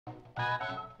Hello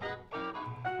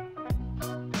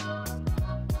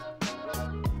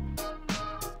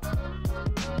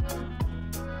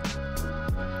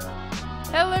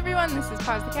everyone, this is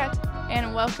PauseTheCat,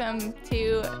 and welcome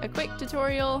to a quick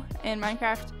tutorial in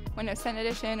Minecraft Windows 10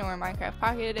 Edition or Minecraft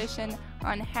Pocket Edition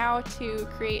on how to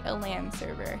create a LAN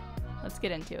server. Let's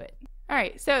get into it.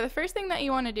 Alright, so the first thing that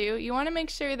you want to do, you want to make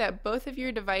sure that both of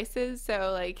your devices,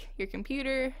 so like your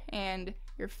computer and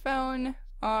your phone,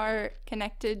 are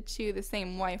connected to the same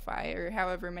Wi-Fi or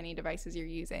however many devices you're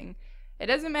using. It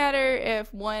doesn't matter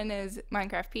if one is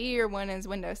Minecraft PE or one is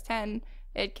Windows 10.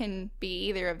 It can be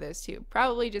either of those two.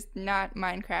 Probably just not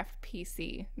Minecraft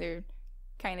PC. They're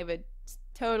kind of a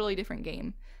totally different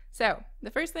game. So the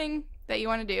first thing that you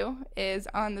want to do is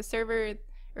on the server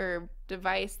or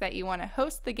device that you want to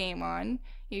host the game on,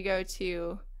 you go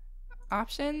to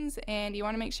options and you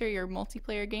want to make sure your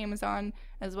multiplayer game is on,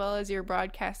 as well as your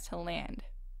broadcast to LAN.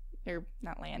 Or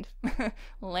not land,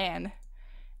 LAN.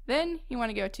 Then you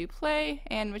want to go to play,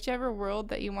 and whichever world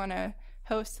that you want to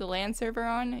host the LAN server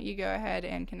on, you go ahead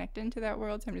and connect into that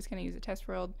world. So I'm just going to use a test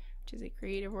world, which is a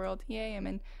creative world. Yay, I'm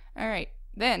in. Alright,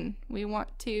 then we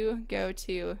want to go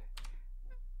to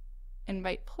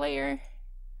invite player,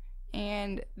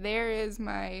 and there is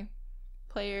my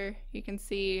player. You can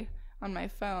see on my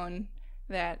phone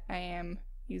that I am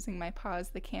using my pause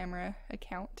the camera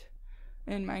account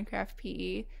in Minecraft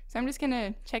PE. So I'm just going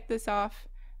to check this off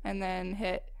and then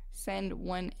hit send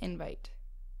one invite.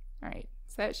 Alright,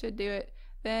 so that should do it.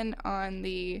 Then on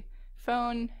the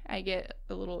phone, I get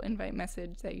a little invite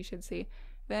message that you should see.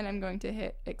 Then I'm going to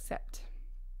hit accept.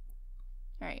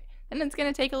 Alright, and it's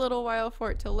going to take a little while for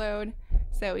it to load,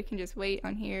 so we can just wait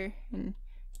on here and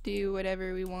do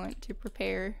whatever we want to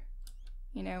prepare.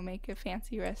 You know, make a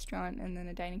fancy restaurant and then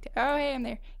a dining table. Oh, hey, I'm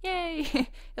there. Yay!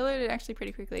 It loaded actually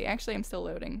pretty quickly. Actually, I'm still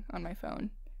loading on my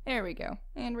phone. There we go.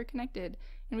 And we're connected.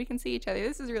 And we can see each other.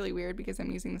 This is really weird because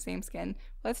I'm using the same skin.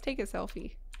 Let's take a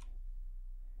selfie.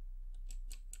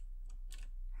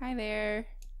 Hi there.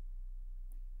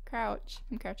 Crouch.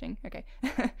 I'm crouching. Okay.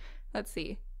 Let's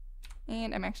see.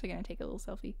 And I'm actually going to take a little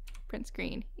selfie. Print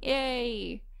screen.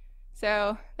 Yay!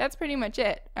 So that's pretty much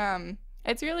it.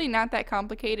 It's really not that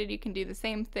complicated. You can do the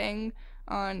same thing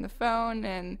on the phone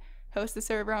and host the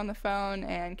server on the phone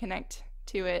and connect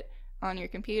to it on your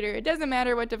computer. It doesn't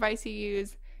matter what device you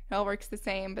use. It all works the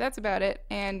same, but that's about it.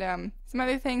 And some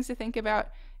other things to think about.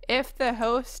 If the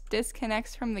host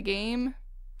disconnects from the game,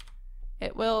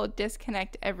 it will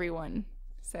disconnect everyone.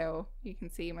 So you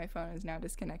can see my phone is now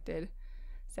disconnected.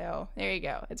 So there you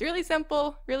go. It's really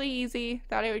simple, really easy.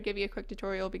 Thought I would give you a quick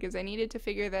tutorial because I needed to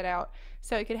figure that out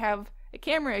so I could have a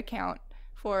camera account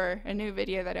for a new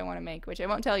video that I want to make, which I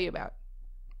won't tell you about.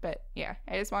 But yeah,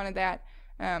 I just wanted that.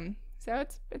 So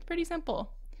it's pretty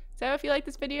simple. So if you like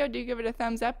this video, do give it a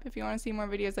thumbs up. If you want to see more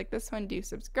videos like this one, do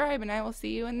subscribe, and I will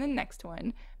see you in the next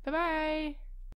one. Bye-bye!